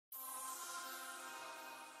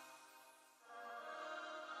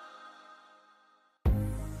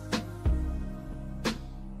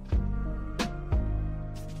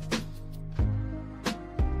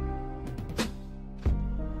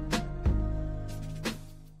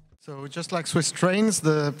So just like Swiss trains,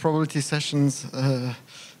 the probability sessions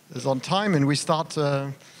is on time, and we start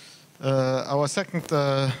our second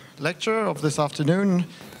lecture of this afternoon.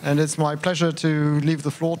 And it's my pleasure to leave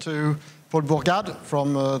the floor to Paul Bourgade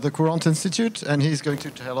from the Courant Institute, and he's going to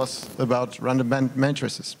tell us about random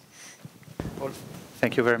matrices. Well,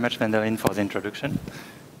 thank you very much, Mendelin, for the introduction.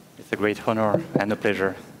 It's a great honor and a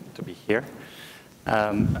pleasure to be here.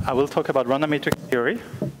 I will talk about random matrix theory,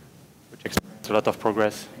 which experienced a lot of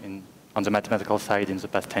progress on the mathematical side in the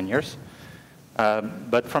past 10 years.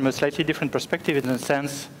 But from a slightly different perspective, in the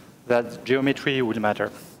sense that geometry will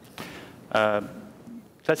matter.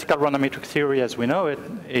 Classical random matrix theory, as we know it,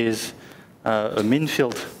 is a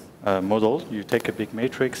mean-filled model. You take a big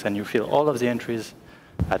matrix and you fill all of the entries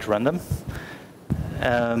at random.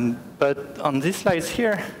 But on these slides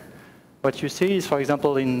here, what you see is, for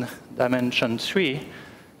example, in dimension 3,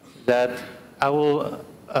 that I will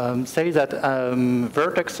say that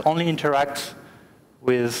vertex only interacts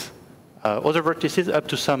with other vertices up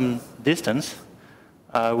to some distance,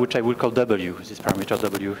 which I will call W, this parameter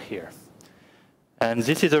W here. And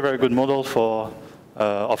this is a very good model for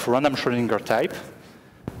of random Schrödinger type.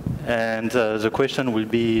 And the question will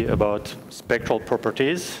be about spectral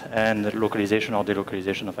properties and localization or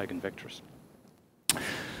delocalization of eigenvectors.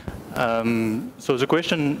 So the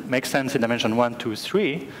question makes sense in dimension 1, 2,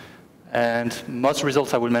 3. And most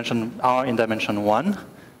results I will mention are in dimension 1.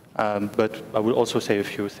 But I will also say a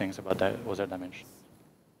few things about the other dimension.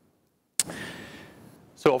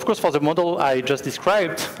 So of course, for the model I just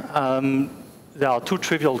described, there are two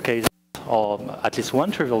trivial cases, or at least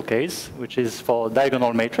one trivial case, which is for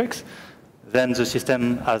diagonal matrix. Then the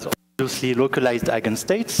system has obviously localized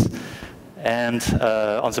eigenstates. And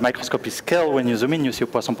on the microscopic scale, when you zoom in, you see a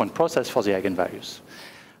Poisson point process for the eigenvalues.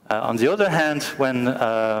 On the other hand, when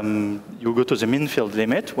you go to the mean field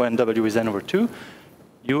limit, when W is n over 2,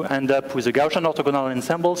 you end up with a Gaussian orthogonal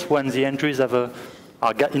ensembles when the entries have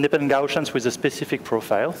are independent Gaussians with a specific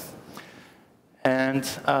profile. And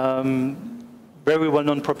very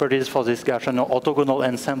well-known properties for this Gaussian orthogonal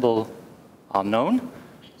ensemble are known.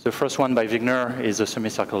 The first one by Wigner is the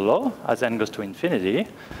semicircle law, as n goes to infinity.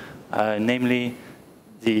 Namely,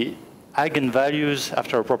 the eigenvalues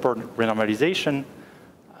after a proper renormalization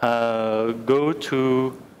go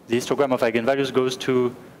to, the histogram of eigenvalues goes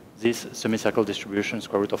to this semicircle distribution,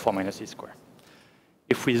 square root of 4 minus e squared.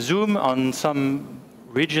 If we zoom on some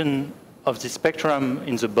region of the spectrum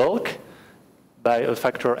in the bulk by a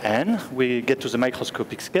factor n, we get to the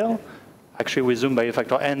microscopic scale. Actually, we zoom by a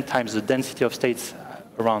factor n times the density of states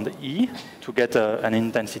around E to get an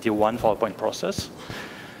intensity 1 for a point process.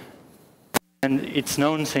 And it's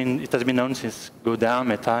known it has been known since Godin,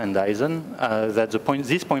 Meta, and Dyson that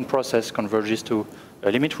this point process converges to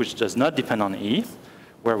a limit which does not depend on E,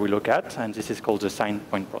 where we look at, and this is called the signed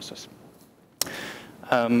point process.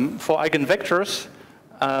 For eigenvectors,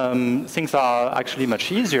 things are actually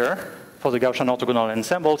much easier. For the Gaussian orthogonal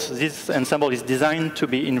ensembles, this ensemble is designed to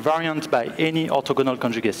be invariant by any orthogonal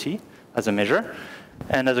conjugacy as a measure.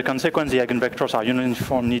 And as a consequence, the eigenvectors are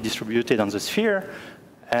uniformly distributed on the sphere.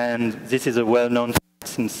 And this is a well-known fact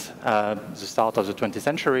since the start of the 20th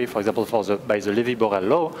century, for example, by the Lévy-Borel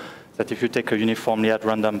law, that if you take a uniformly at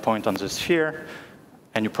random point on the sphere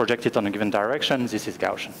and you project it on a given direction, this is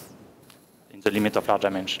Gaussian in the limit of large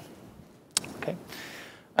dimension. Okay.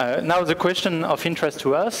 Now the question of interest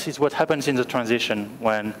to us is what happens in the transition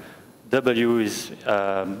when W is,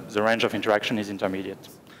 the range of interaction is intermediate.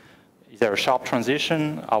 Is there a sharp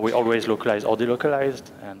transition? Are we always localized or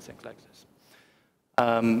delocalized? And things like this.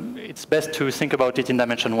 It's best to think about it in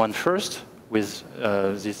dimension 1 first with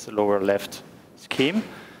this lower left scheme.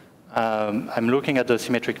 I'm looking at the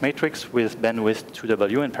symmetric matrix with bandwidth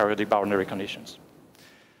 2W and periodic boundary conditions.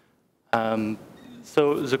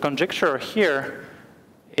 So the conjecture here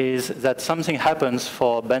is that something happens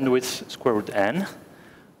for bandwidth square root n.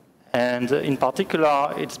 And in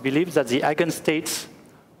particular, it's believed that the eigenstates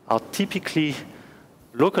are typically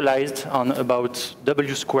localized on about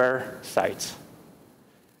W square sites.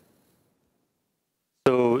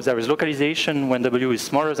 So there is localization when W is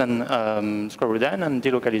smaller than square root n, and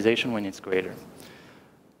delocalization when it's greater.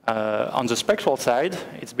 On the spectral side,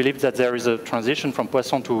 it's believed that there is a transition from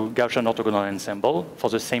Poisson to Gaussian orthogonal ensemble for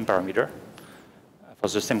the same parameter, for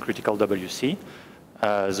the same critical WC.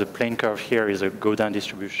 The plane curve here is a Godin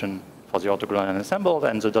distribution for the orthogonal ensemble,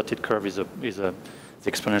 and the dotted curve is the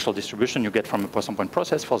exponential distribution you get from a Poisson point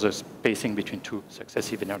process for the spacing between two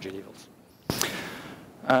successive energy levels.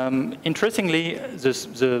 Interestingly,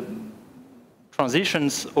 the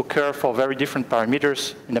transitions occur for very different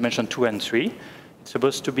parameters in dimension 2 and 3. It's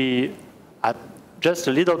supposed to be at just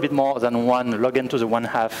a little bit more than 1 log n to the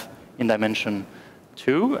 1/2 in dimension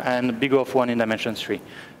 2 and big O of 1 in dimension 3.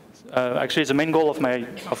 Actually, the main goal of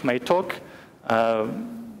my talk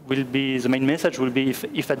will be, the main message will be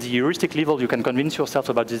if at the heuristic level you can convince yourself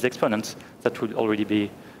about these exponents, that would already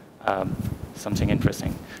be something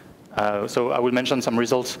interesting. So I will mention some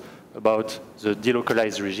results about the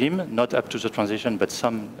delocalized regime, not up to the transition, but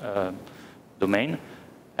some domain,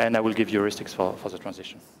 and I will give heuristics for the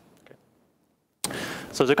transition. Okay.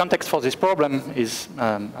 So the context for this problem is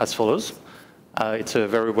as follows. It's a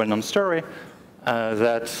very well-known story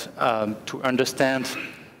that to understand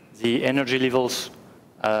the energy levels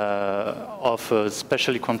of a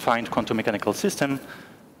specially confined quantum mechanical system,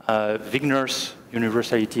 Wigner's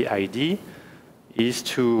universality ID is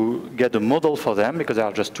to get a model for them, because they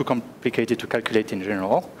are just too complicated to calculate in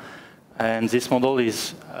general. And this model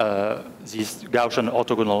is this Gaussian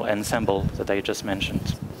orthogonal ensemble that I just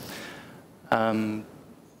mentioned.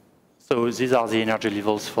 So these are the energy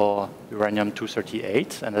levels for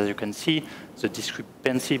uranium-238. And as you can see, the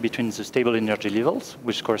discrepancy between the stable energy levels,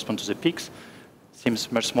 which correspond to the peaks,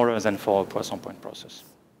 seems much smaller than for a Poisson point process.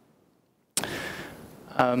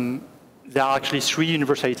 There are actually 3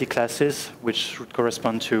 universality classes, which should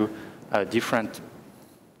correspond to different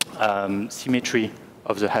symmetry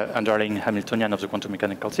of the underlying Hamiltonian of the quantum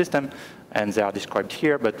mechanical system, and they are described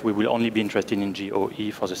here, but we will only be interested in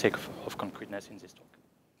GOE for the sake of concreteness in this talk.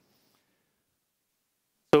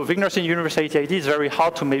 So Wigner's universality ID is very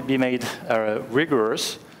hard to be made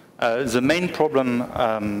rigorous. The main problem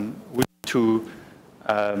would be to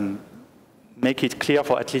make it clear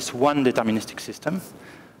for at least one deterministic system,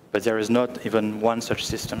 but there is not even one such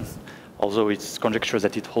system, although it's conjecture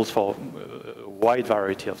that it holds for a wide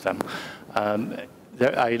variety of them.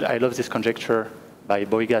 I love this conjecture by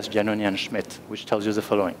Bourgade, Giannoni, and Schmidt, which tells you the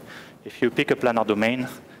following. If you pick a planar domain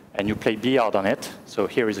and you play billiard on it, so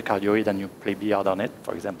here is a cardioid and you play billiard on it,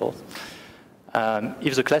 for example,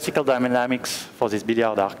 if the classical dynamics for this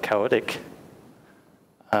billiard are chaotic,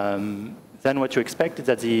 then what you expect is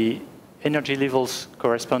that the energy levels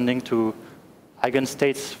corresponding to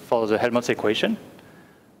eigenstates for the Helmholtz equation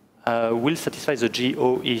will satisfy the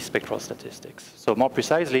GOE spectral statistics. So more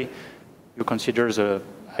precisely, you consider the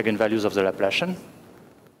eigenvalues of the Laplacian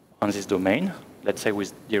on this domain, let's say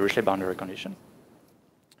with the Dirichlet boundary condition.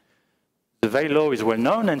 The Weil law is well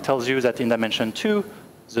known and tells you that in dimension 2,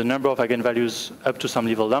 the number of eigenvalues up to some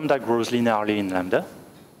level lambda grows linearly in lambda.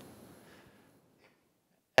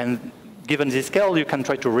 And given this scale, you can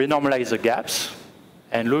try to renormalize the gaps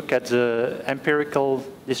and look at the empirical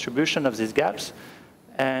distribution of these gaps.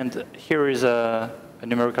 And here is a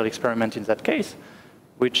numerical experiment in that case,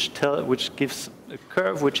 which gives a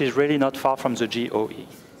curve which is really not far from the GOE.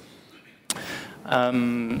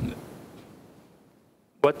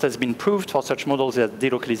 What has been proved for such models is that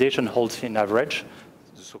delocalization holds in average,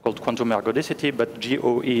 the so-called quantum ergodicity, but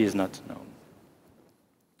GOE is not known.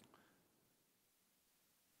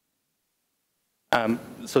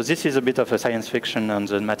 So this is a bit of a science fiction on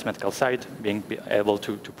the mathematical side, being able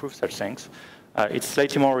to prove such things. It's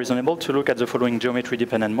slightly more reasonable to look at the following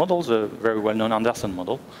geometry-dependent models, a very well-known Anderson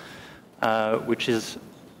model, which is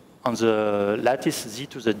on the lattice Z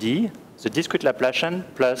to the D, the discrete Laplacian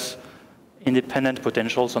plus independent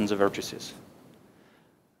potentials on the vertices.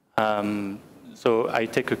 So I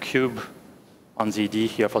take a cube on the D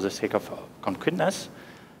here for the sake of concreteness,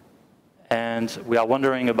 and we are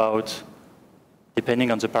wondering about,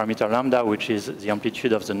 depending on the parameter lambda, which is the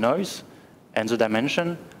amplitude of the noise, and the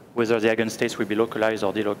dimension, whether the eigenstates will be localized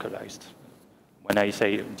or delocalized. When I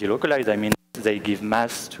say delocalized, I mean they give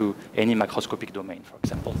mass to any macroscopic domain, for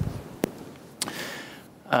example.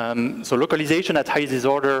 So localization at high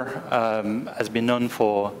disorder has been known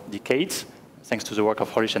for decades, thanks to the work of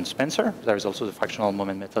Hollish and Spencer. There is also the fractional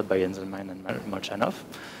moment method by Enzelman and Molchanov.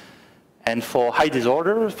 And for high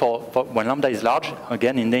disorder, for when lambda is large,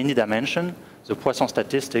 again, in any dimension, the Poisson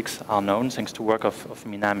statistics are known thanks to work of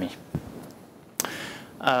Minami.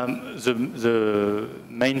 The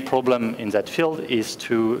main problem in that field is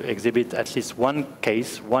to exhibit at least one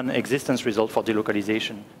case, one existence result for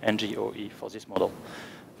delocalization and GOE for this model.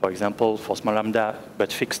 For example, for small lambda,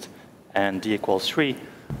 but fixed, and d equals 3,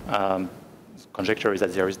 conjecture is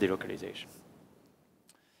that there is delocalization.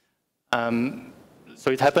 So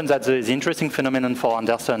it happens that the interesting phenomenon for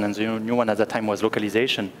Anderson, and the new one at that time was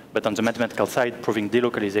localization, but on the mathematical side, proving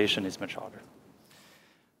delocalization is much harder.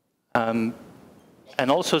 And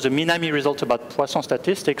also the Minami result about Poisson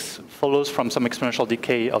statistics follows from some exponential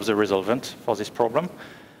decay of the resolvent for this problem.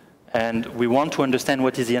 And we want to understand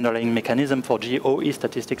what is the underlying mechanism for GOE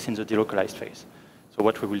statistics in the delocalized phase. So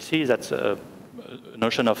what we will see is that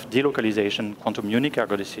notion of delocalization, quantum unique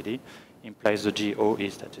ergodicity, implies the GOE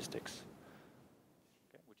statistics,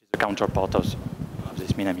 okay, which is the counterpart of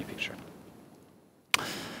this Minami picture.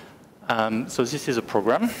 So this is a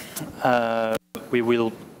program. We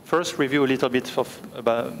will first review a little bit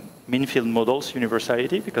about mean field models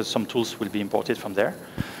universality, because some tools will be imported from there.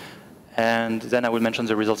 And then I will mention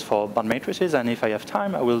the results for band matrices, and if I have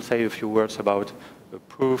time, I will say a few words about the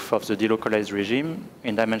proof of the delocalized regime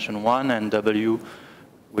in dimension 1 and W,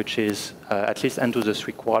 which is at least n to the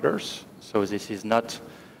 3/4. So this is not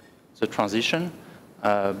the transition,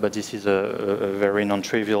 but this is a very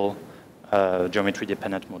non-trivial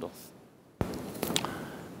geometry-dependent model.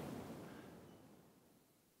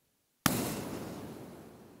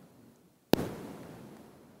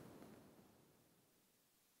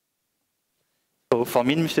 So for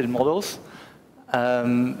mean field models,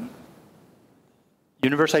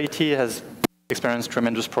 universality has experienced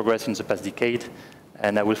tremendous progress in the past decade,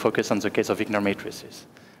 and I will focus on the case of Wigner matrices,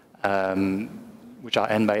 which are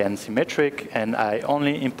n by n symmetric, and I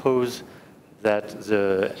only impose that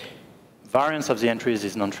the variance of the entries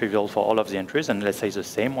is non-trivial for all of the entries, and let's say the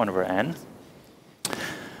same, 1 over n.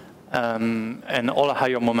 And all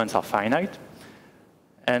higher moments are finite.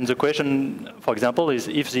 And the question, for example, is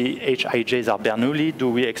if the Hij's are Bernoulli, do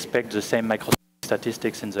we expect the same microscopic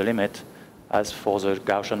statistics in the limit as for the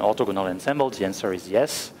Gaussian orthogonal ensemble? The answer is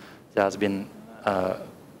yes. There has been a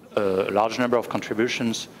large number of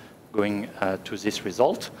contributions going to this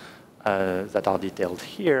result that are detailed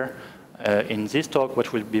here. In this talk,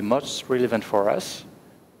 what will be most relevant for us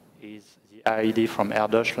is the idea from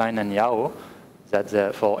Erdős, Schlein, and Yao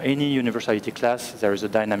that for any universality class, there is a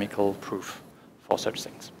dynamical proof for such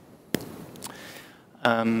things.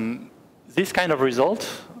 This kind of result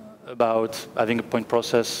about having a point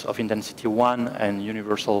process of intensity 1 and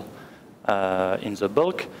universal in the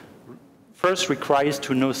bulk first requires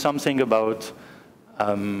to know something about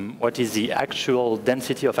what is the actual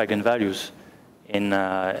density of eigenvalues in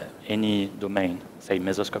any domain, say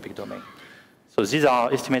mesoscopic domain. So these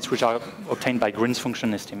are estimates which are obtained by Green's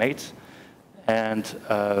function estimates. And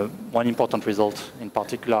one important result in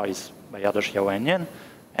particular is by Erdős, Yao, and Yen,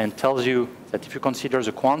 and tells you that if you consider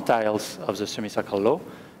the quantiles of the semicircle law,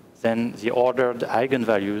 then the ordered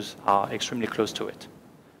eigenvalues are extremely close to it,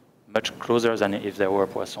 much closer than if they were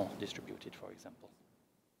Poisson distributed, for example.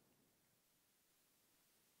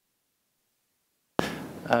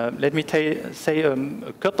 Let me say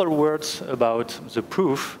a couple words about the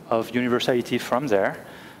proof of universality from there,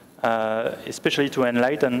 especially to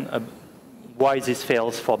enlighten why this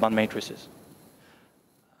fails for band matrices.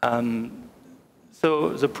 So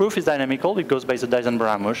the proof is dynamical. It goes by the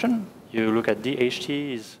Dyson-Brownian motion. You look at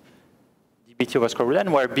dht is dbt over square root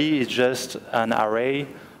n, where B is just an array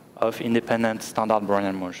of independent standard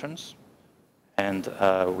Brownian motions. And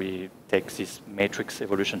we take this matrix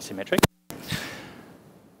evolution symmetric.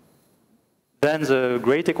 Then the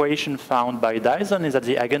great equation found by Dyson is that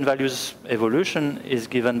the eigenvalues evolution is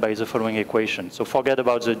given by the following equation. So forget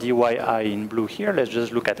about the dyi in blue here. Let's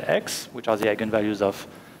just look at x, which are the eigenvalues of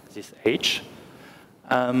this h.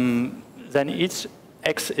 Then each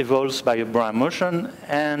x evolves by a Brownian motion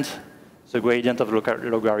and the gradient of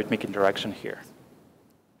logarithmic interaction here,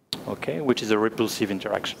 okay, which is a repulsive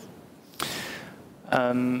interaction.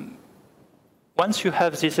 Once you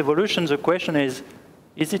have this evolution, the question is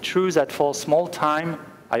it true that for small time,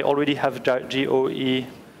 I already have GOE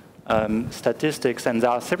statistics? And there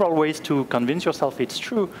are several ways to convince yourself it's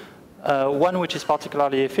true. One which is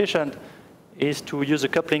particularly efficient is to use a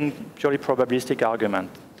coupling purely probabilistic argument,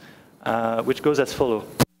 which goes as follows.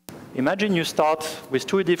 Imagine you start with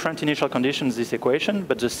two different initial conditions, this equation,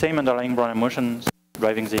 but the same underlying Brownian motions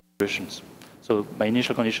driving the equations. So my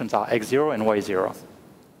initial conditions are x0 and y0.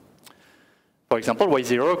 For example,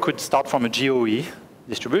 y0 could start from a GOE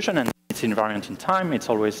distribution, and it's invariant in time. It's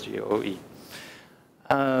always GOE.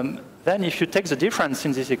 Then if you take the difference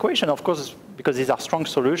in this equation, of course, because these are strong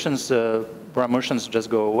solutions, the Brownian motions just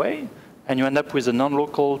go away, and you end up with a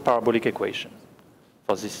non-local parabolic equation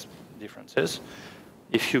for these differences.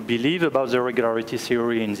 If you believe about the regularity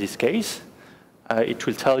theory in this case, it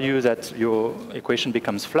will tell you that your equation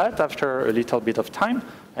becomes flat after a little bit of time,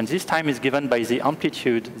 and this time is given by the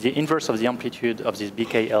amplitude, the inverse of the amplitude of these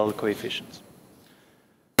BKL coefficients.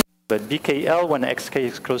 But BKL, when xk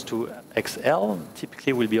is close to xl,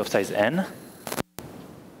 typically will be of size n.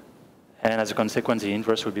 And as a consequence, the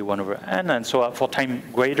inverse will be 1 over n. And so for time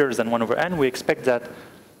greater than 1 over n, we expect that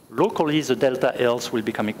locally the delta L's will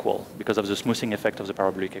become equal because of the smoothing effect of the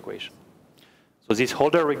parabolic equation. So this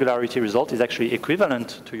Holder regularity result is actually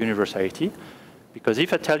equivalent to universality. Because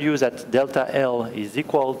if I tell you that delta L is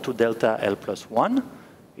equal to delta L plus 1,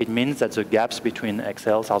 it means that the gaps between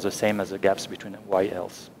XLs are the same as the gaps between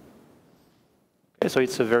YLs. Okay, so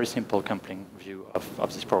it's a very simple coupling view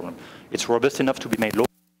of this problem. It's robust enough to be made local.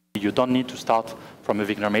 You don't need to start from a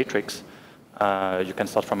Wigner matrix. You can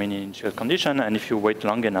start from any initial condition, and if you wait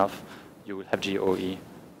long enough, you will have GOE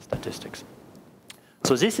statistics.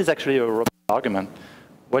 So this is actually a robust argument.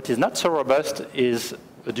 What is not so robust is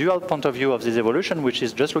a dual point of view of this evolution, which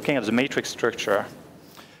is just looking at the matrix structure,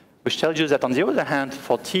 which tells you that on the other hand,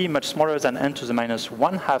 for t much smaller than n to the minus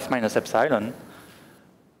 1/2 minus epsilon,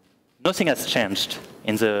 nothing has changed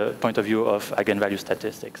in the point of view of eigenvalue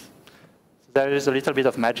statistics. So there is a little bit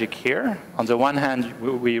of magic here. On the one hand,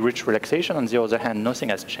 we reach relaxation. On the other hand, nothing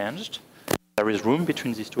has changed. There is room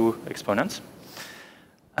between these two exponents.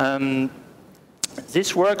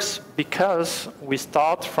 This works because we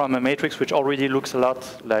start from a matrix which already looks a lot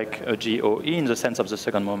like a GOE in the sense of the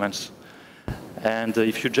second moments. And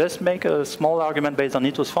if you just make a small argument based on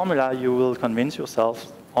Ito's formula, you will convince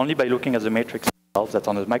yourself, only by looking at the matrix itself, that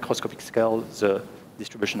on a microscopic scale, the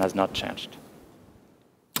distribution has not changed.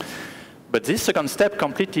 But this second step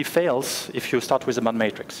completely fails if you start with a bond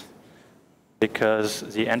matrix, because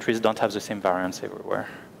the entries don't have the same variance everywhere.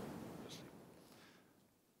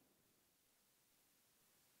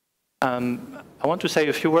 I want to say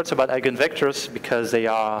a few words about eigenvectors because they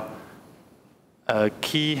are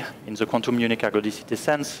key in the quantum unique ergodicity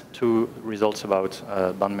sense to results about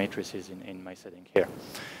bond matrices in my setting here.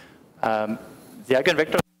 The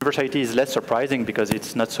eigenvector universality is less surprising because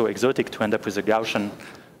it's not so exotic to end up with a Gaussian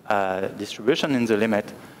distribution in the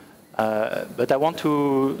limit. But I want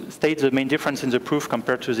to state the main difference in the proof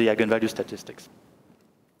compared to the eigenvalue statistics.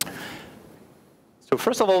 So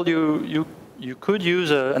first of all, you could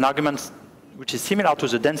use an argument which is similar to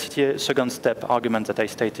the density second step argument that I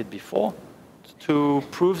stated before to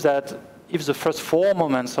prove that if the first 4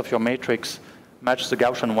 moments of your matrix match the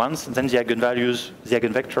Gaussian ones, then the eigenvalues, the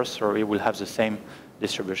eigenvectors, sorry, will have the same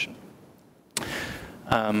distribution.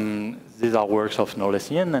 These are works of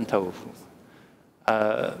Nolesian and Taofu.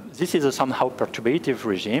 This is a somehow perturbative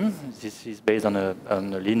regime. This is based on a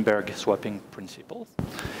Lindbergh swapping principle.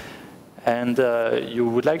 And you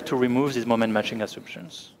would like to remove these moment matching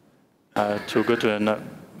assumptions to go to a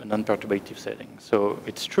non-perturbative setting. So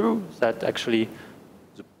it's true that actually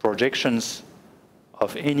the projections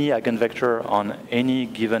of any eigenvector on any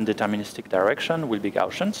given deterministic direction will be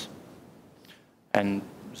Gaussians. And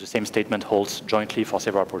the same statement holds jointly for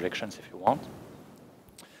several projections if you want.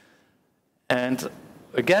 And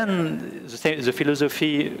again, the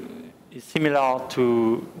philosophy is similar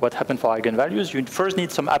to what happened for eigenvalues. You first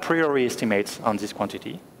need some a priori estimates on this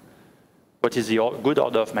quantity. What is the good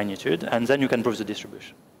order of magnitude? And then you can prove the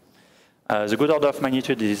distribution. The good order of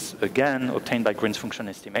magnitude is, again, obtained by Green's function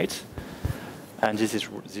estimates. And this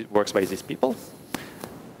works by these people.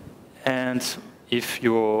 And if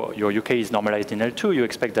your UK is normalized in L2, you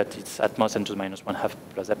expect that it's at most n to the minus 1/2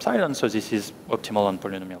 plus epsilon. So this is optimal on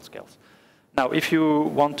polynomial scales. Now, if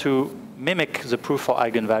you want to mimic the proof for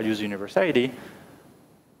eigenvalues universality,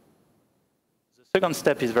 the second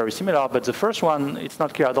step is very similar, but the first one, it's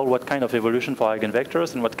not clear at all what kind of evolution for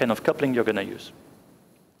eigenvectors and what kind of coupling you're going to use.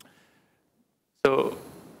 So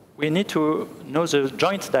we need to know the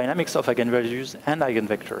joint dynamics of eigenvalues and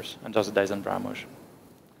eigenvectors under the Dyson-Browne motion.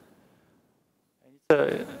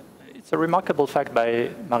 It's a remarkable fact by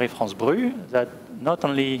Marie-France Bru that not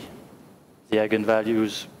only the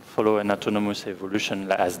eigenvalues follow an autonomous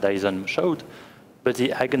evolution as Dyson showed, but the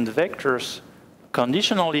eigenvectors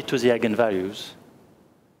conditionally to the eigenvalues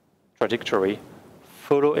trajectory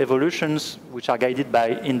follow evolutions which are guided by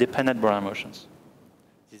independent Brownian motions.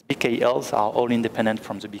 These BKLs are all independent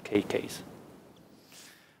from the BKKs.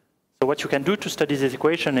 So what you can do to study this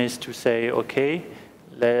equation is to say, okay,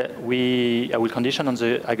 I will condition on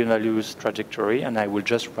the eigenvalues trajectory and I will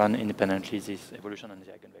just run independently this evolution on the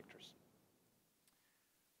eigenvectors.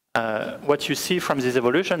 What you see from this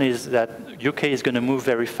evolution is that UK is going to move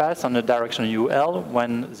very fast on the direction UL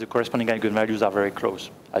when the corresponding eigenvalues are very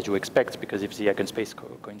close, as you expect, because if the eigenspace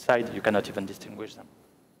coincide, you cannot even distinguish them.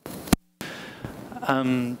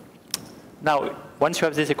 Now, once you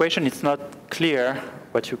have this equation, it's not clear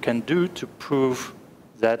what you can do to prove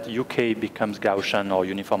that UK becomes Gaussian or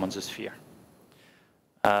uniform on the sphere.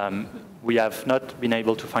 We have not been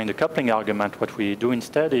able to find a coupling argument. What we do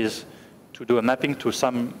instead is to do a mapping to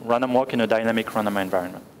some random walk in a dynamic random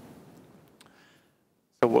environment.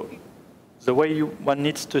 So the way one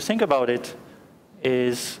needs to think about it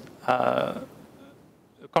is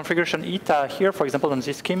configuration eta here, for example, on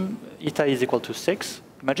this scheme, eta is equal to 6.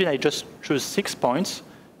 Imagine I just choose 6 points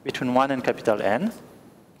between 1 and capital N.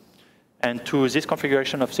 And to this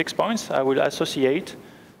configuration of 6 points, I will associate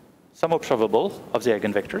some observable of the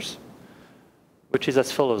eigenvectors, which is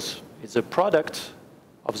as follows. It's the product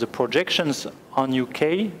of the projections on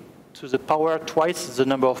UK to the power twice the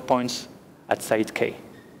number of points at side K.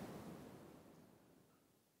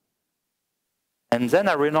 And then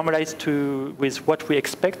I renormalize with what we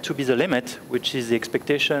expect to be the limit, which is the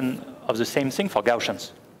expectation of the same thing for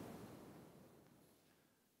Gaussians.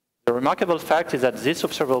 The remarkable fact is that this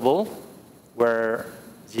observable, where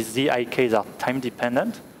these zik's are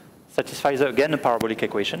time-dependent, satisfies, again, a parabolic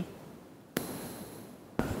equation,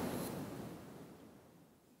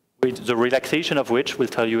 with the relaxation of which will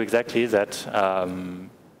tell you exactly that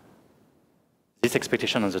this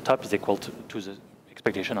expectation on the top is equal to the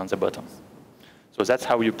expectation on the bottom. So that's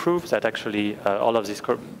how you prove that actually all of these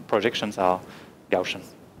projections are Gaussian.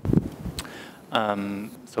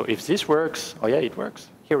 So if this works, oh yeah, it works.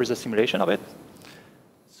 Here is a simulation of it.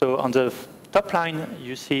 So on the top line,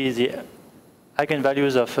 you see the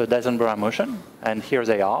eigenvalues of Dyson-Bora motion, and here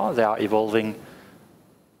they are. They are evolving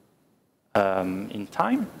in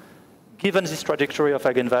time. Given this trajectory of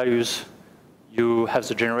eigenvalues, you have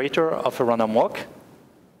the generator of a random walk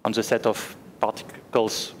on the set of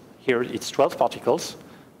particles. Here it's 12 particles,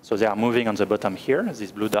 so they are moving on the bottom here,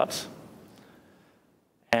 these blue dots.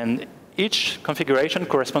 And each configuration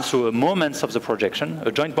corresponds to a moment of the projection,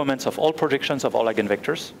 a joint moment of all projections of all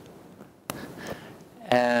eigenvectors.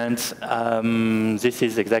 And this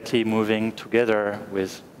is exactly moving together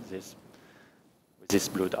with these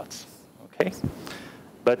blue dots. Okay?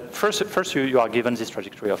 But first you are given this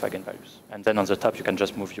trajectory of eigenvalues. And then on the top, you can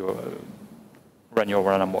just move your, run your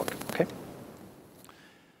random walk. Okay?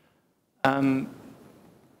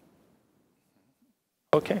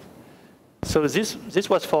 Okay. So this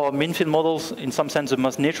was for mean field models, in some sense, the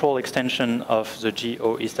most natural extension of the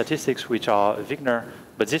GOE statistics, which are Wigner.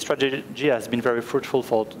 But this strategy has been very fruitful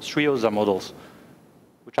for 3 other models,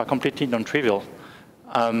 which are completely non-trivial.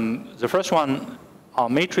 The first one are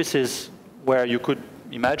matrices, where you could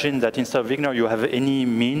imagine that instead of Wigner, you have any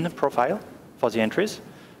mean profile for the entries.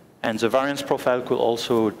 And the variance profile could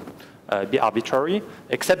also be arbitrary,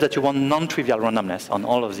 except that you want non-trivial randomness on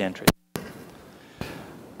all of the entries.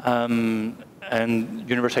 And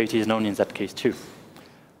universality is known in that case too.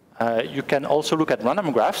 You can also look at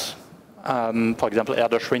random graphs, for example,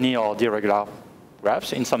 Erdős or irregular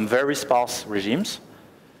graphs in some very sparse regimes.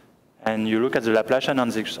 And you look at the Laplacian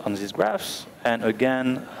on these graphs, and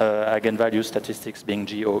again, eigenvalue statistics being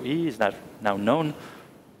GOE is now known,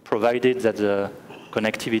 provided that the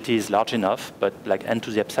connectivity is large enough, but like n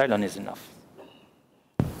to the epsilon is enough.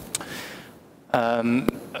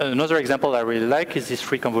 Another example I really like is this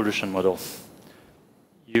free convolution model.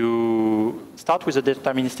 You start with a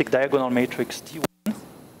deterministic diagonal matrix D1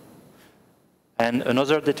 and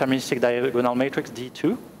another deterministic diagonal matrix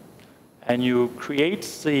D2, and you create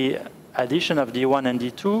the addition of D1 and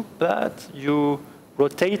D2, but you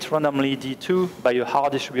rotate randomly D2 by a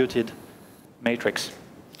hard distributed matrix.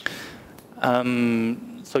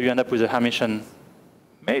 So you end up with a Hermitian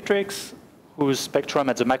matrix whose spectrum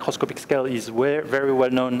at the macroscopic scale is very well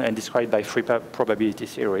known and described by free probability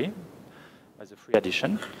theory as a free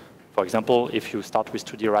addition. For example, if you start with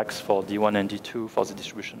 2 Diracs for D1 and D2 for the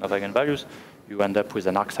distribution of eigenvalues, you end up with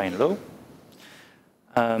an arcsine law.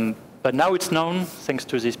 But now it's known, thanks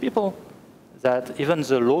to these people, that even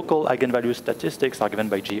the local eigenvalue statistics are given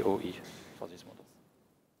by GOE for this model.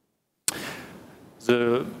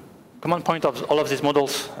 The common point of all of these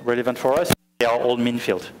models relevant for us, they are all mean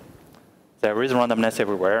field. There is randomness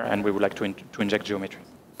everywhere, and we would like to inject geometry.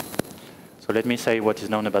 So let me say what is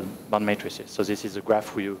known about bond matrices. So this is a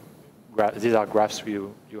graph these are graphs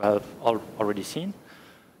you have already seen.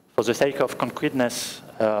 For the sake of concreteness,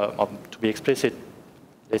 to be explicit,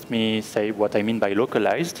 let me say what I mean by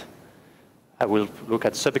localized. I will look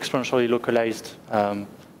at sub-exponentially localized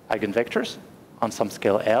eigenvectors on some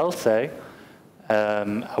scale L, say.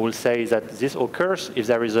 I will say that this occurs if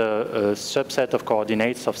there is a subset of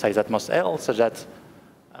coordinates of size at most L, such that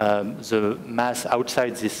the mass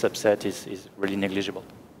outside this subset is really negligible.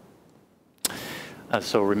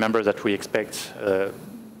 So remember that we expect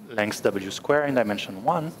length W square in dimension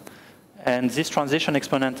 1. And this transition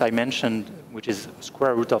exponent I mentioned, which is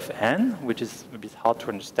square root of n, which is a bit hard to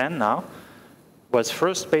understand now, was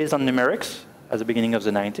first based on numerics at the beginning of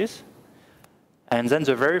the 90s. And then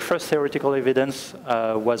the very first theoretical evidence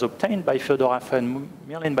was obtained by Fedorov and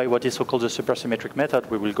Mirlin by what is so-called the supersymmetric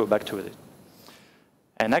method. We will go back to it.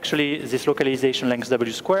 And actually, this localization length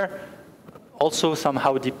W square also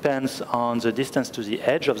somehow depends on the distance to the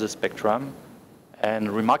edge of the spectrum.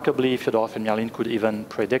 And remarkably, Fyodorov and Merlin could even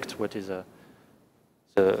predict what is the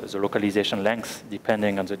localization length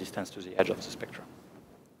depending on the distance to the edge of the spectrum.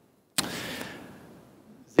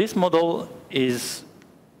 This model is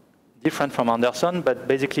different from Anderson, but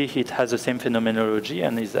basically it has the same phenomenology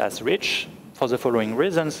and is as rich for the following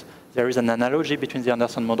reasons. There is an analogy between the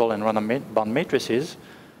Anderson model and random bound matrices,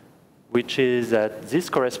 which is that this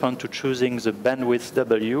corresponds to choosing the bandwidth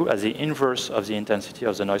W as the inverse of the intensity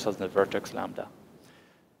of the noise of the vertex lambda.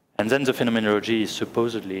 And then the phenomenology is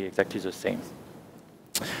supposedly exactly the same.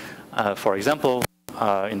 For example,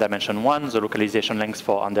 in dimension 1, the localization length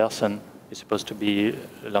for Anderson is supposed to be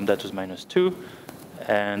lambda to the minus 2.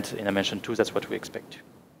 And in dimension 2, that's what we expect.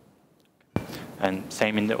 And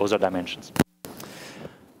same in the other dimensions.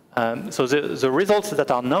 So the results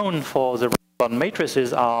that are known for the bound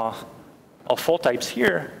matrices are of 4 types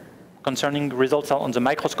here, concerning results on the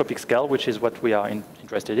microscopic scale, which is what we are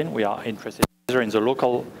interested in. We are interested either in the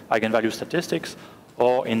local eigenvalue statistics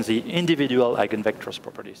or in the individual eigenvectors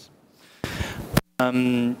properties.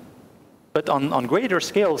 But on greater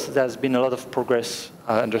scales, there's been a lot of progress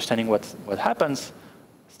understanding what happens,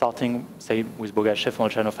 starting, say, with Bourgade,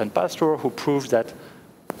 Molchanov, and Pastor, who proved that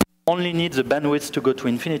only need the bandwidth to go to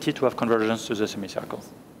infinity to have convergence to the semicircle.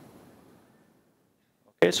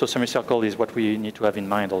 Okay, so semicircle is what we need to have in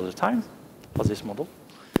mind all the time for this model.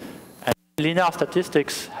 And linear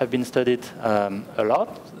statistics have been studied a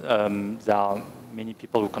lot. There are many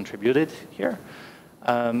people who contributed here,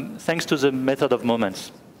 thanks to the method of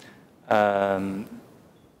moments.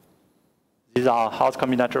 These are hard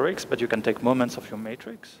combinatorics, but you can take moments of your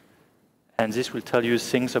matrix, and this will tell you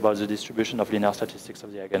things about the distribution of linear statistics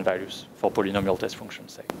of the eigenvalues for polynomial test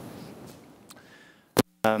functions, say.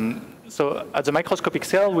 So at the microscopic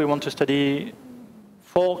scale, we want to study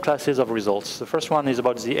 4 classes of results. The first one is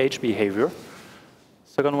about the H behavior.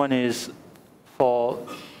 Second one is for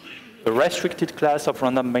a restricted class of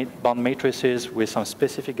random bound matrices with some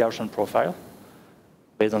specific Gaussian profile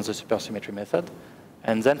based on the supersymmetry method.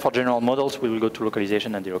 And then for general models, we will go to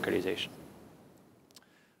localization and delocalization.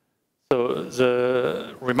 So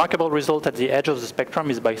the remarkable result at the edge of the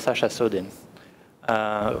spectrum is by Sasha Sodin,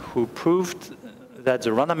 who proved that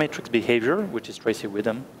the random matrix behavior, which is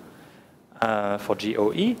Tracy-Widom for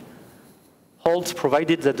GOE, holds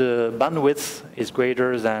provided that the bandwidth is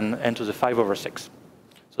greater than n to the 5/6.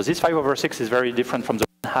 So this 5/6 is very different from the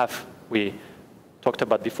 1/2 we talked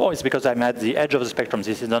about before. It's because I'm at the edge of the spectrum.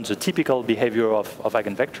 This is not the typical behavior of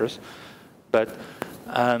eigenvectors, but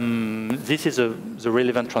this is the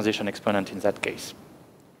relevant transition exponent in that case.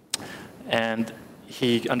 And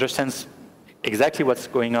he understands exactly what's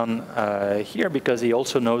going on here because he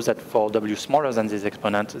also knows that for W smaller than this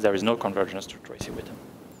exponent, there is no convergence to Tracy-Widom.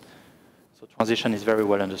 So transition is very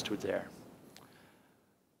well understood there.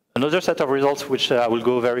 Another set of results, which I will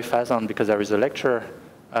go very fast on because there is a lecture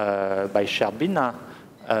by Sherbina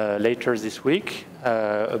later this week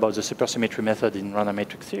about the supersymmetry method in random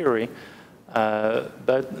matrix theory.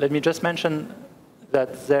 But let me just mention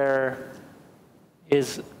that there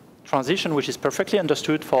is transition which is perfectly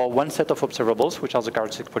understood for one set of observables, which are the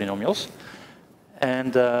characteristic polynomials.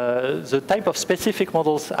 And the type of specific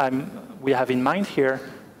models we have in mind here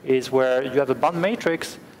is where you have a bound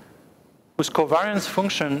matrix whose covariance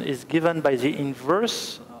function is given by the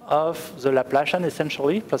inverse of the Laplacian,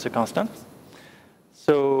 essentially, plus a constant.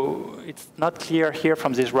 So it's not clear here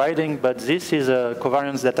from this writing, but this is a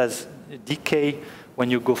covariance that has decay when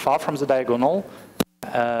you go far from the diagonal,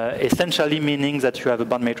 essentially meaning that you have a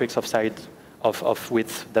bound matrix of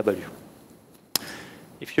width W.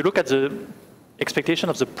 If you look at the expectation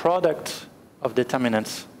of the product of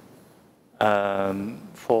determinants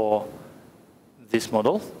for this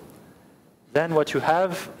model, then what you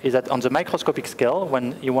have is that on the microscopic scale,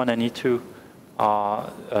 when E1 and E2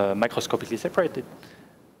 are microscopically separated,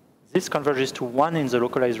 this converges to 1 in the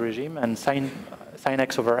localized regime and sin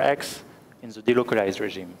x over x in the delocalized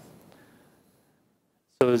regime.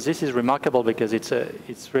 So this is remarkable because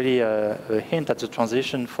it's really a hint at the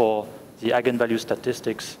transition for the eigenvalue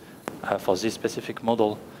statistics for this specific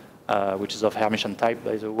model, which is of Hermitian type,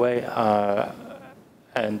 by the way,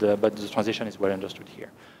 but the transition is well understood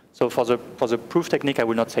here. So for the proof technique, I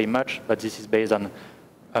will not say much, but this is based on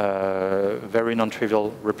very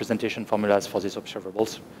non-trivial representation formulas for these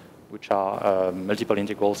observables, which are multiple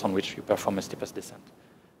integrals on which you perform a steepest descent.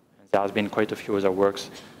 And there has been quite a few other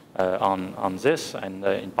works on this, and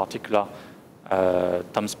in particular,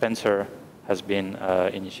 Tom Spencer has been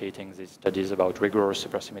initiating these studies about rigorous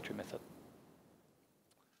supersymmetry method.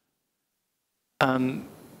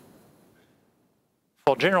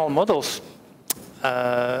 For general models,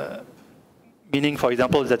 Meaning, for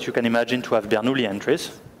example, that you can imagine to have Bernoulli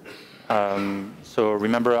entries. So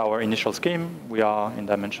remember our initial scheme. We are in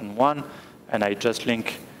dimension 1, and I just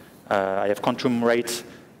link, I have quantum rates,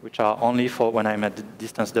 which are only for when I'm at the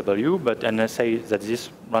distance w, but and I say that these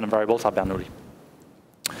random variables are Bernoulli.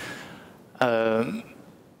 Then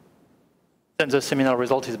the seminal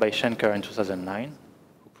result is by Schenker in 2009,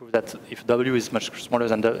 who proved that if w is much smaller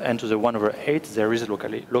than n to the 1/8, there is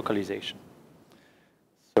localization.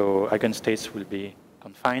 So eigenstates will be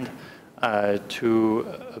confined to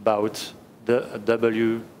about the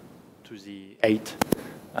w to the 8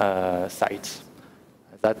 sites.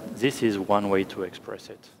 This is one way to express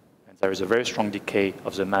it. And there is a very strong decay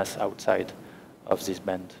of the mass outside of this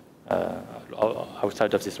band,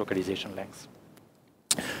 outside of this localization length.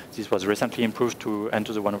 This was recently improved to n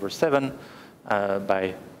to the 1/7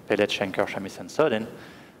 by Pellet, Schenker, Chamis, and Sodin.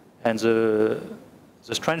 And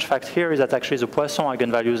the strange fact here is that actually the Poisson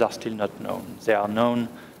eigenvalues are still not known. They are known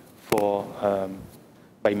for,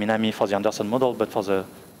 by Minami for the Anderson model, but for the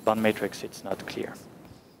band matrix, it's not clear.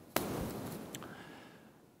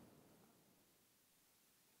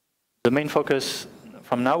 The main focus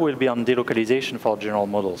from now will be on delocalization for general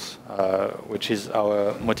models, which is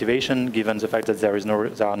our motivation given the fact that there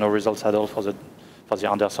are no results at all for the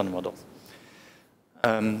Anderson model.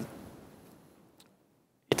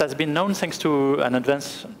 It has been known, thanks to an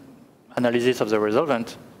advanced analysis of the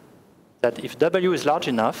resolvent, that if W is large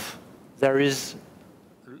enough, there is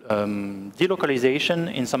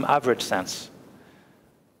delocalization in some average sense,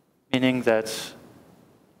 meaning that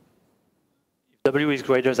W is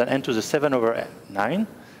greater than n to the 7/9,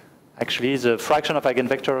 actually the fraction of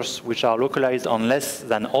eigenvectors which are localized on less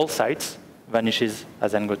than all sites vanishes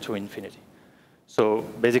as n goes to infinity. So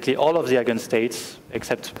basically all of the eigenstates,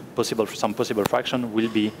 except some possible fraction, will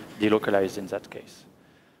be delocalized in that case,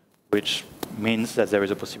 which means that there is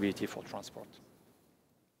a possibility for transport.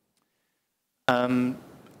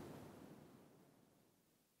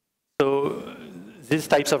 So these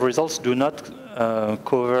types of results do not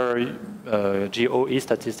cover GOE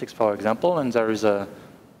statistics, for example, and there is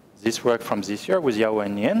this work from this year with Yao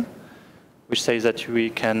and Yen, which says that we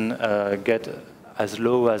can get as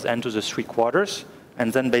low as n to the 3/4,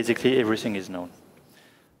 and then basically everything is known.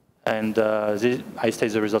 And I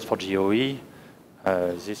state the results for GOE.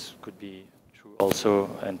 This could be true also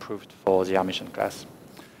and proved for the Hermitian class.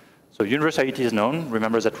 So universality is known.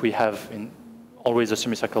 Remember that we have always a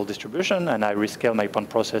semicircle distribution, and I rescale my point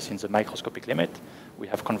process in the microscopic limit. We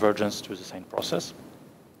have convergence to the same process.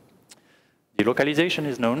 Delocalization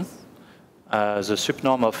is known. The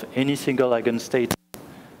subnorm of any single eigenstate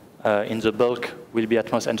in the bulk will be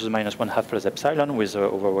at most n to the -1/2 plus epsilon with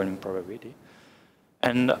overwhelming probability.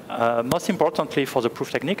 And most importantly for the proof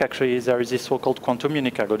technique, actually, there is this so-called quantum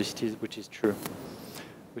unique ergodicity, which is true,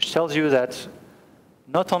 which tells you that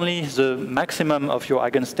not only the maximum of your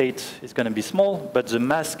eigenstate is going to be small, but the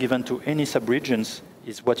mass given to any subregions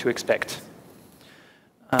is what you expect.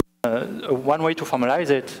 One way to formalize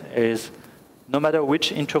it is no matter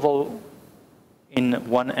which interval in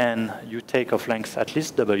 1n you take of length at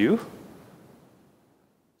least w,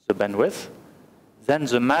 the bandwidth, then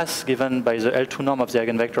the mass given by the L2 norm of the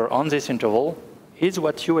eigenvector on this interval is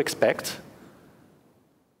what you expect,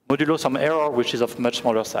 modulo some error which is of much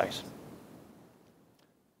smaller size.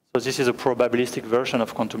 So this is a probabilistic version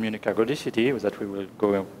of quantum unique ergodicity that we will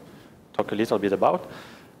go talk a little bit about.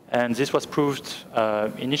 And this was proved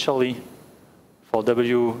initially for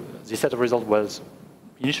W. This set of results was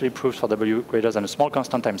initially proved for W greater than a small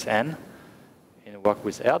constant times n in a work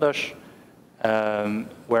with Erdős,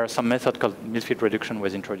 where some method called Millfield reduction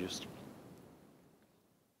was introduced.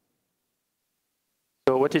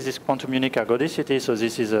 So what is this quantum unique ergodicity? So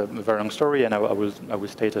this is a very long story, and I will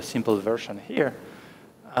state a simple version here.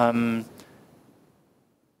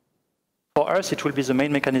 For us, it will be the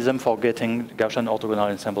main mechanism for getting Gaussian orthogonal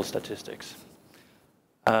ensemble statistics.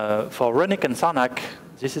 For Rönnig and Sarnak,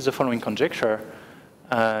 this is the following conjecture,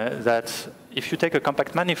 that if you take a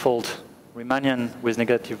compact manifold, Riemannian with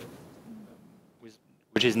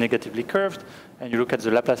which is negatively curved, and you look at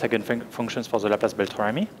the Laplace eigenfunctions for the Laplace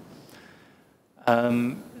Beltrami,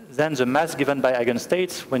 then the mass given by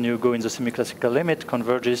eigenstates, when you go in the semiclassical limit,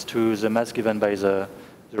 converges to the mass given by the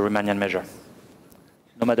Riemannian measure,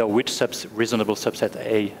 no matter which reasonable subset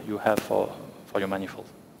A you have for your manifold.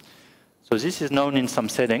 So this is known in some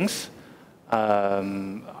settings,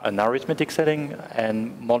 an arithmetic setting,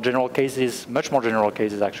 and more general cases, much more general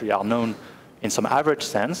cases actually are known in some average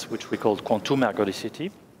sense, which we call quantum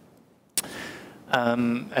ergodicity,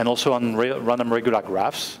 and also on random regular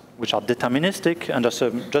graphs, which are deterministic under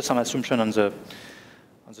just some assumption on the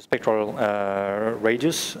spectral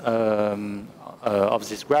radius of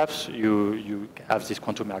these graphs, you have this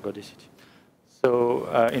quantum ergodicity.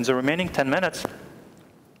 So in the remaining 10 minutes,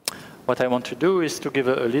 what I want to do is to give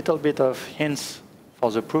a little bit of hints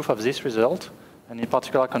for the proof of this result, and in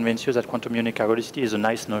particular convince you that quantum unique ergodicity is a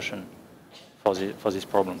nice notion for these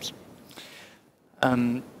problems.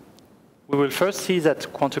 We will first see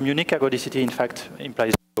that quantum unique ergodicity, in fact,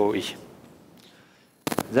 implies OE.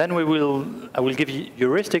 Then I will give you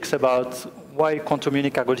heuristics about why quantum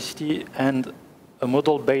unique ergodicity and a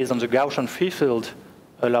model based on the Gaussian free field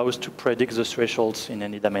allows to predict the thresholds in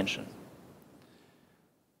any dimension.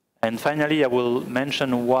 And finally, I will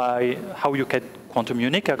mention how you get quantum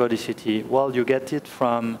unique ergodicity. Well, you get it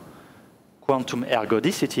from quantum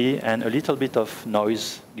ergodicity and a little bit of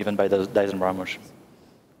noise given by the Dyson-Brown motion.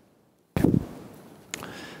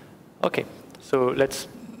 Okay, so let's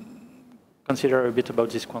consider a bit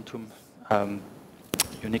about this quantum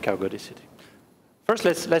unique ergodicity. First,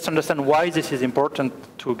 let's understand why this is important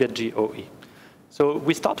to get GOE. So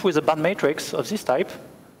we start with a band matrix of this type.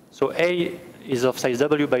 So A is of size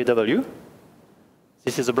W by W.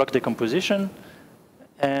 This is a block decomposition.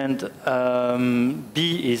 And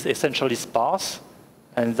B is essentially sparse.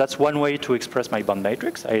 And that's one way to express my band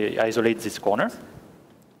matrix. I isolate this corner.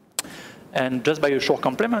 And just by a short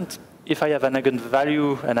complement, if I have an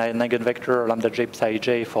eigenvalue and an eigenvector lambda j psi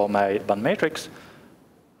j for my band matrix,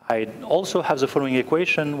 I also have the following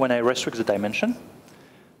equation when I restrict the dimension,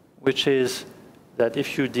 which is that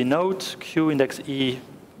if you denote Q index E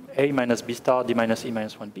A minus B star D minus E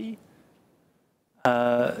minus 1B,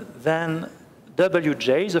 then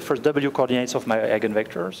Wj, the first W coordinates of my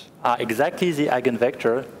eigenvectors, are exactly the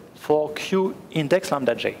eigenvector for Q index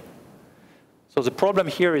lambda j. So the problem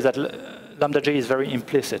here is that lambda j is very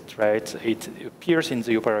implicit, right? It appears in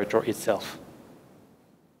the operator itself.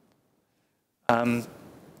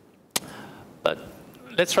 But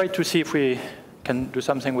let's try to see if we can do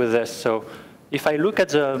something with this. So if I look at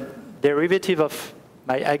the derivative of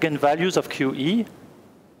my eigenvalues of QE,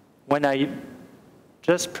 when I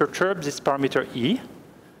just perturb this parameter E,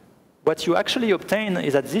 what you actually obtain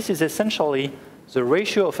is that this is essentially the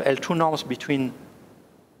ratio of L2 norms between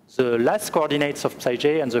the last coordinates of psi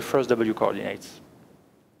j and the first W coordinates.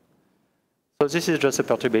 So this is just a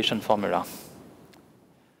perturbation formula.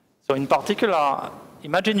 So in particular,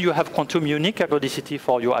 imagine you have quantum unique ergodicity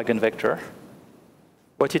for your eigenvector.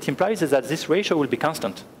 What it implies is that this ratio will be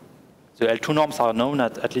constant. The L2 norms are known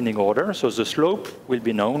at leading order, so the slope will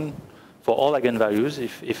be known for all eigenvalues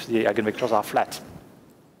if the eigenvectors are flat.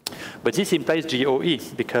 But this implies GOE,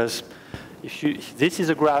 because this is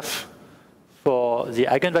a graph for the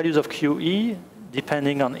eigenvalues of QE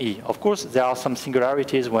depending on E. Of course, there are some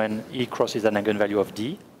singularities when E crosses an eigenvalue of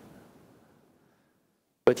D.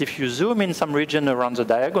 But if you zoom in some region around the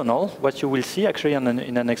diagonal, what you will see actually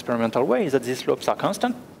in an experimental way is that these slopes are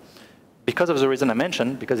constant because of the reason I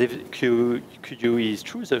mentioned, because if QE is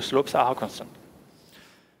true, the slopes are constant.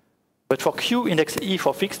 But for Q index E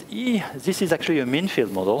for fixed E, this is actually a mean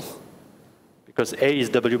field model because A is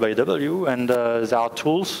W by W, and there are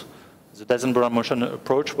tools. The Dyson-Brown motion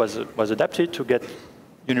approach was adapted to get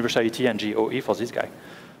universality and GOE for this guy.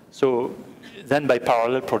 So then by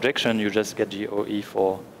parallel projection, you just get GOE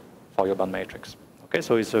for your band matrix. Okay,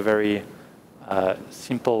 so it's a very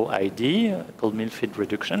simple idea called mean field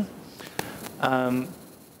reduction.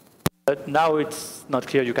 But now it's not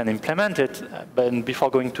clear you can implement it. But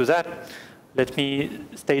before going to that, let me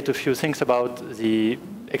state a few things about the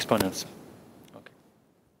exponents. Okay.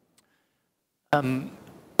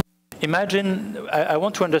 Imagine, I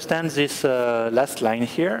want to understand this last line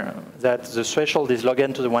here, that the threshold is log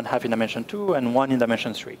n to the 1/2 in dimension 2 and 1 in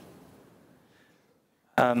dimension 3.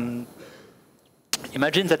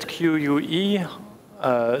 Imagine that QUE,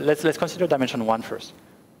 let's consider dimension 1 first.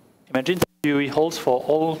 Imagine that QUE holds for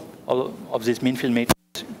all of these mean field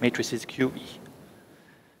matrices QE.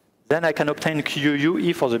 Then I can obtain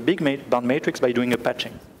QUE for the big band matrix by doing a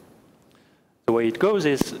patching. The way it goes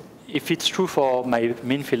is, if it's true for my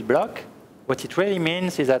mean field block, what it really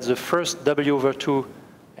means is that the first W/2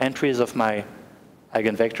 entries of my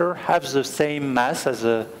eigenvector have the same mass as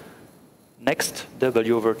the next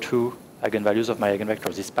W/2 eigenvalues of my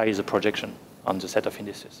eigenvector. This pi is a projection on the set of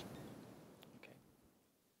indices. Okay.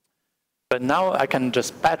 But now I can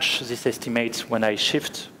just patch these estimates when I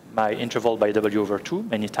shift my interval by W/2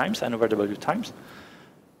 many times, n over W times.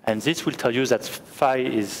 And this will tell you that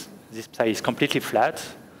this psi is completely flat,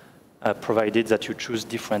 provided that you choose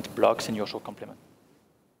different blocks in your short complement.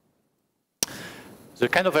 The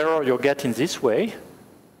kind of error you'll get in this way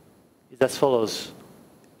is as follows.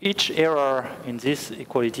 Each error in this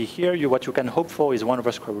equality here, what you can hope for is 1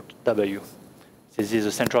 over square root W. This is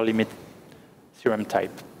a central limit theorem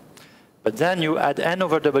type. But then you add n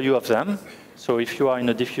over w of them. So if you are in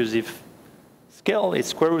a diffusive scale, it's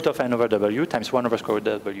square root of n over w times 1 over square root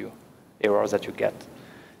w errors that you get.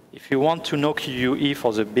 If you want to know QUE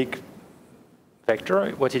for the big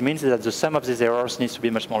vector, what it means is that the sum of these errors needs to be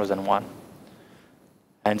much smaller than 1.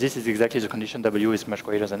 And this is exactly the condition w is much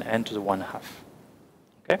greater than n to the 1/2.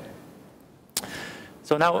 Okay?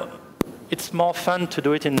 So now it's more fun to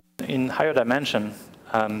do it in higher dimension.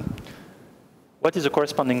 What is the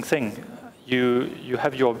corresponding thing? You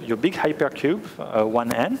have your big hypercube,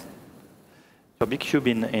 1n, your big cube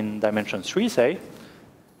in dimension 3, say,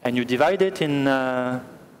 and you divide it in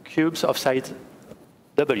cubes of size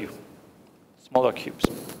w, smaller cubes.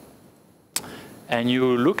 And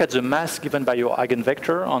you look at the mass given by your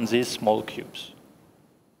eigenvector on these small cubes.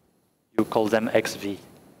 You call them xv.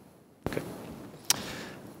 Okay.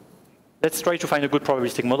 Let's try to find a good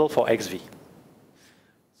probabilistic model for xv.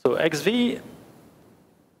 So xv,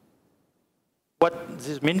 what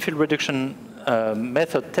this mean field reduction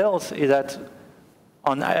method tells is that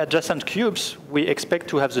on adjacent cubes, we expect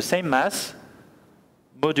to have the same mass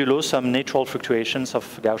modulo some natural fluctuations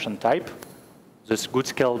of Gaussian type, this good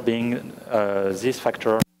scale being this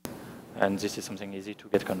factor, and this is something easy to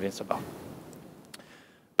get convinced about.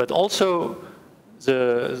 But also,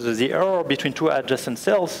 the error between two adjacent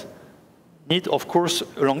cells need, of course,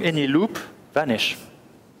 along any loop, vanish.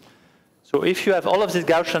 So if you have all of these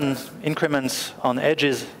Gaussian increments on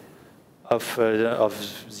edges of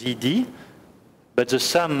ZD, but the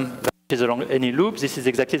sum vanishes along any loop, this is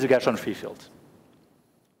exactly the Gaussian free field.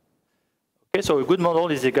 Okay, so a good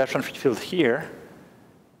model is the Gaussian free field here,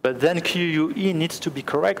 but then QUE needs to be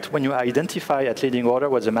correct when you identify at leading order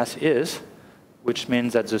what the mass is, which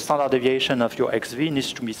means that the standard deviation of your XV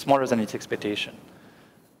needs to be smaller than its expectation.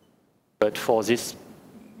 But for this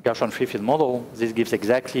Gaussian free field model, this gives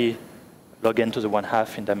exactly log n to the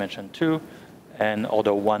 1/2 in dimension 2 and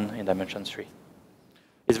order 1 in dimension 3.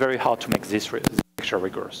 It's very hard to make this picture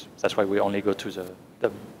rigorous. That's why we only go to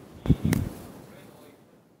the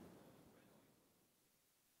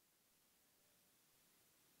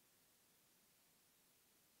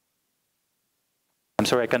I'm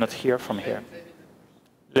sorry, I cannot hear from here.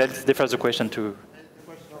 Let's defer the question to...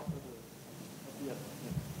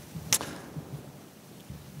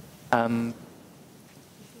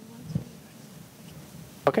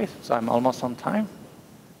 Okay, so I'm almost on time.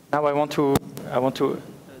 Now I want to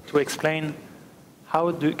explain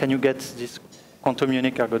how can you get this quantum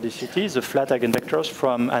unique ergodicity, the flat eigenvectors,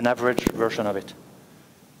 from an average version of it.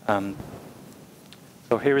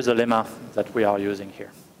 So here is a lemma that we are using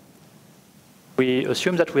here. We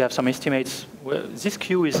assume that we have some estimates. Well, this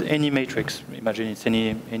Q is any matrix. Imagine it's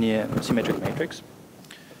any symmetric matrix.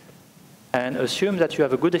 And assume that you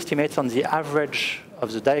have a good estimate on the average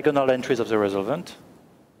of the diagonal entries of the resolvent,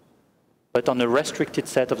 but on a restricted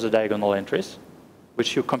set of the diagonal entries,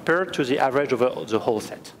 which you compare to the average of the whole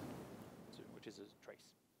set, which is a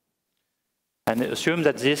trace. And assume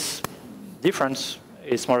that this difference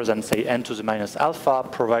is smaller than, say, n to the minus alpha,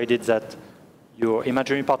 provided that your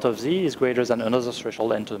imaginary part of z is greater than another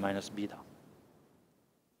threshold n to the minus beta.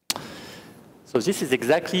 So this is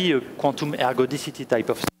exactly a quantum ergodicity type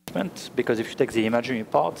of statement, because if you take the imaginary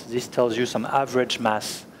part, this tells you some average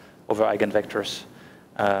mass over eigenvectors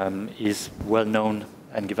is well known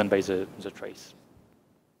and given by the trace.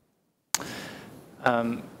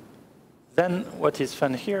 Then what is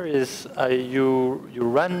fun here is you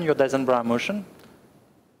run your Dyson-Browne motion,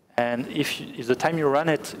 and if the time you run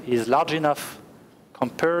it is large enough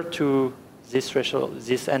compared to this threshold,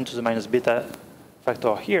 this n to the minus beta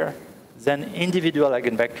factor here, then individual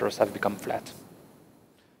eigenvectors have become flat,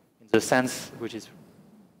 in the sense which is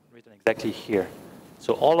written exactly here.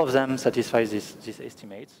 So all of them satisfy these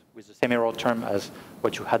estimates with the same error term as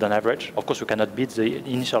what you had on average. Of course, you cannot beat the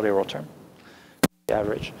initial error term, the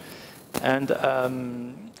average. And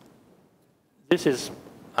this is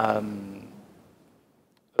a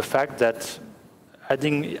fact that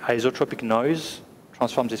adding isotropic noise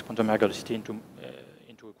transforms this quantum ergodicity into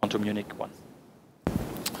a quantum unique one.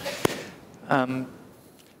 On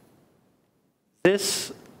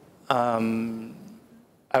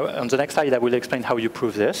the next slide, I will explain how you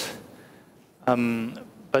prove this.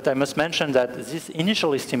 But I must mention that this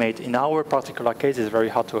initial estimate in our particular case is very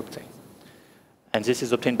hard to obtain. And this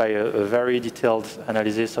is obtained by a very detailed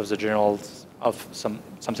analysis of the generals of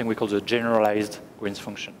something we call the generalized Green's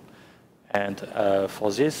function. And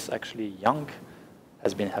for this, actually, Young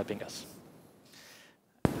has been helping us.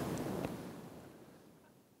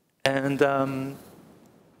 And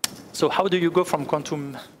so how do you go from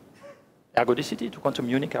quantum ergodicity to quantum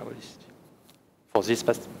unique ergodicity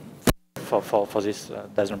for this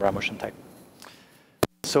Dyson-Browne motion type.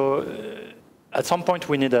 So at some point,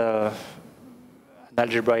 we need an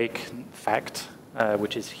algebraic fact,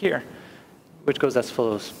 which is here, which goes as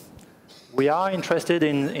follows. We are interested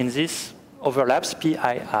in this overlaps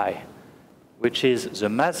PII, which is the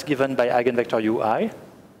mass given by eigenvector UI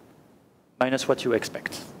minus what you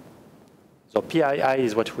expect. So PII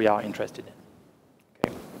is what we are interested in.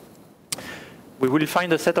 Okay. We will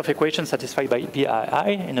find a set of equations satisfied by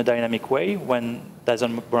PII in a dynamic way when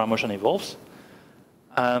Dyson-Browne motion evolves.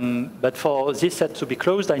 But for this set to be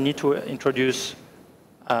closed, I need to introduce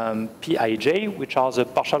Pij, which are the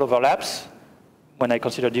partial overlaps when I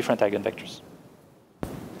consider different eigenvectors.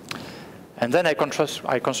 And then I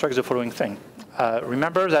construct the following thing.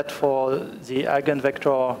 Remember that for the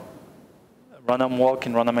eigenvector random walk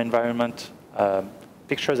in random environment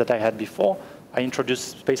picture that I had before, I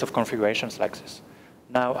introduced space of configurations like this.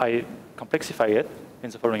 Now I complexify it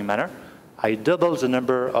in the following manner. I double the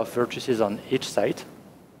number of vertices on each side,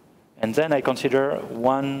 and then I consider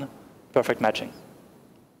one perfect matching.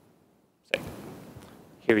 So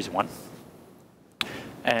here is one.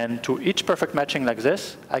 And to each perfect matching like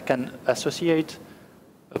this, I can associate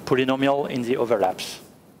a polynomial in the overlaps,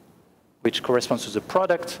 which corresponds to the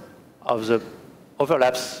product of the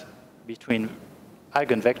overlaps between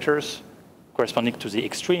eigenvectors corresponding to the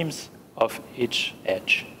extremes of each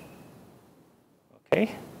edge.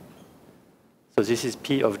 Okay? So this is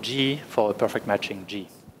P of G for a perfect matching G.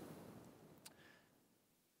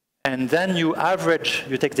 And then you average,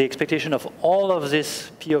 you take the expectation of all of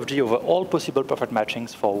this P of G over all possible perfect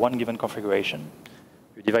matchings for one given configuration.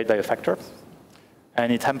 You divide by a factor.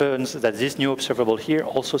 And it happens that this new observable here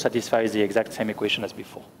also satisfies the exact same equation as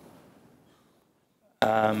before.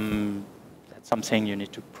 That's something you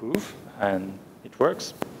need to prove, and it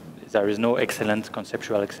works. There is no excellent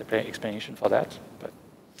conceptual explanation for that.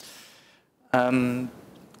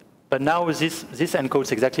 But now this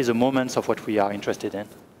encodes exactly the moments of what we are interested in,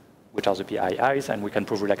 which are the PIIs, and we can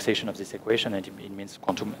prove relaxation of this equation, and it means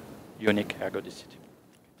quantum unique ergodicity.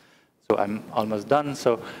 So I'm almost done.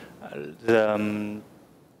 So the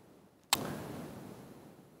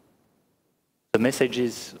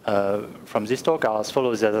messages from this talk are as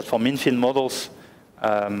follows: that for mean-field models,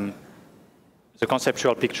 the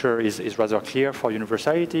conceptual picture is rather clear for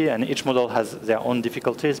universality, and each model has their own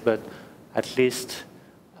difficulties, but at least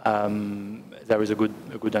there is a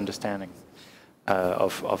good understanding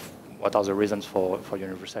of what are the reasons for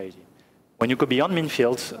universality. When you go beyond mean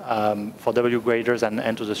fields, for W greater than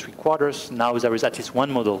n to the 3/4, now there is at least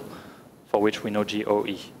one model for which we know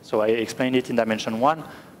GOE. So I explained it in dimension 1.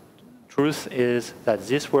 Truth is that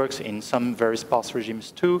this works in some very sparse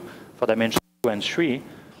regimes too, for dimension 2 and 3.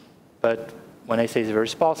 But when I say it's very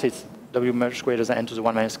sparse, it's W much greater than n to the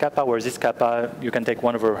 1 minus kappa, where this kappa, you can take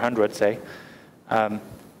 1 over 100, say.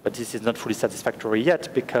 But this is not fully satisfactory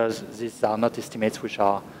yet, because these are not estimates which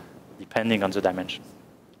are depending on the dimension.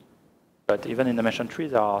 But even in dimension 3,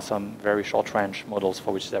 there are some very short-range models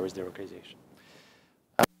for which there is delocalization.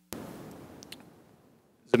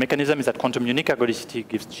 The mechanism is that quantum unique ergodicity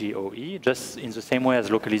gives GOE, just in the same way as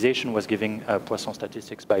localization was giving Poisson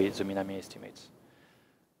statistics by the Minami estimates.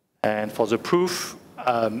 And for the proof,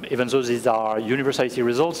 even though these are universality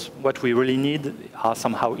results, what we really need are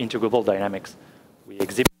somehow integrable dynamics. We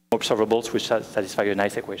exhibit observables which satisfy a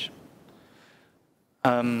nice equation.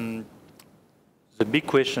 The big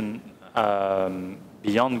question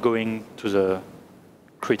beyond going to the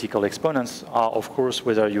critical exponents are, of course,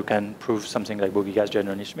 whether you can prove something like Bourgade,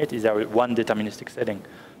 General Schmidt. Is there one deterministic setting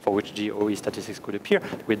for which GOE statistics could appear?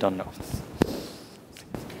 We don't know.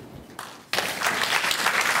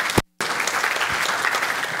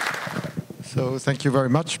 So thank you very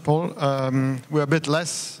much, Paul. We're a bit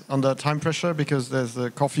less under time pressure because there's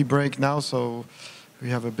a coffee break now, so we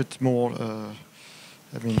have a bit more.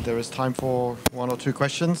 I mean, there is time for 1 or 2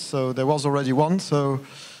 questions. So there was already one, so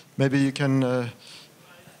maybe you can. I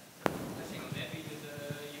think maybe in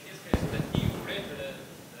this case that you read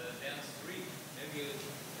Ernst 3, maybe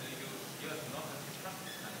you have not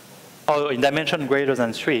constructed. Oh, in dimension greater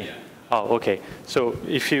than 3. Yeah. Oh, okay. So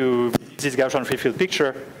if you this Gaussian free field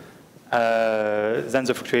picture, then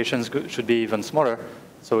the fluctuations should be even smaller.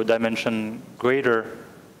 So dimension greater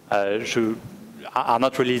are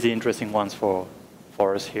not really the interesting ones for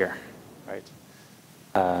us here, right?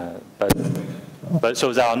 But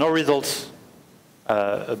so there are no results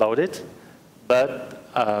about it, but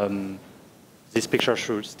this picture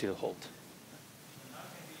should still hold.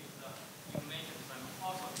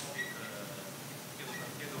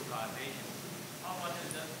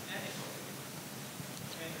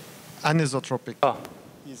 Anisotropic. Oh.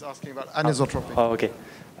 He's asking about anisotropy. Oh, okay.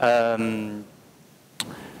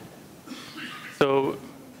 So,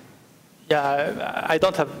 yeah, we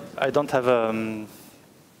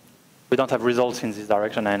don't have results in this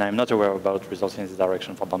direction, and I'm not aware about results in this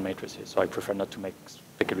direction for bound matrices, so I prefer not to make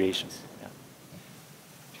speculations.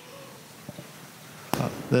 Yeah.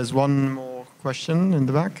 There's one more question in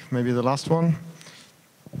the back, maybe the last one.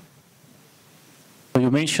 You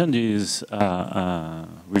mentioned this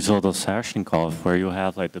result of Sashnikov, where you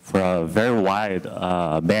have, like, for a very wide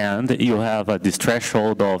band, you have this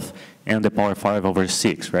threshold of n to the power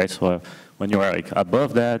 5/6, right? So when you are, like,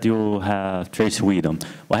 above that, you have trace freedom.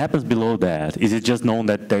 What happens below that? Is it just known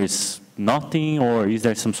that there's nothing, or is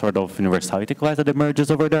there some sort of universality class that emerges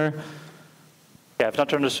over there? Yeah, I've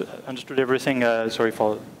not understood everything. Sorry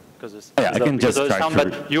for because I can just the try sound. to.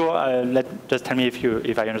 But you just tell me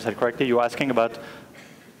if I understand correctly. You're asking about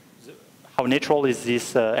how natural is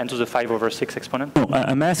this n to the 5/6 exponent? No,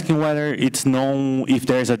 I'm asking whether it's known if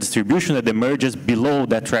there's a distribution that emerges below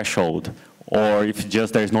that threshold, or if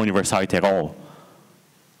just there's no universality at all.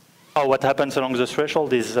 Oh, what happens along the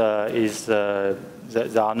threshold is there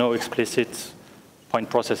are no explicit point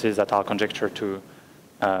processes that are conjectured to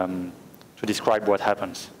describe what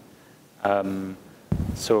happens.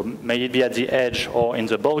 So may it be at the edge or in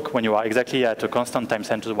the bulk when you are exactly at a constant times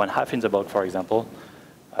n to the 1/2 in the bulk, for example.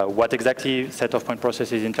 What exactly set of point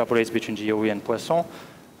processes interpolates between GOE and Poisson,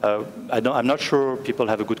 I'm not sure people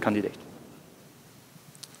have a good candidate.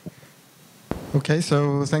 Okay,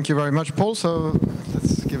 so thank you very much, Paul. So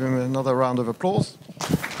let's give him another round of applause.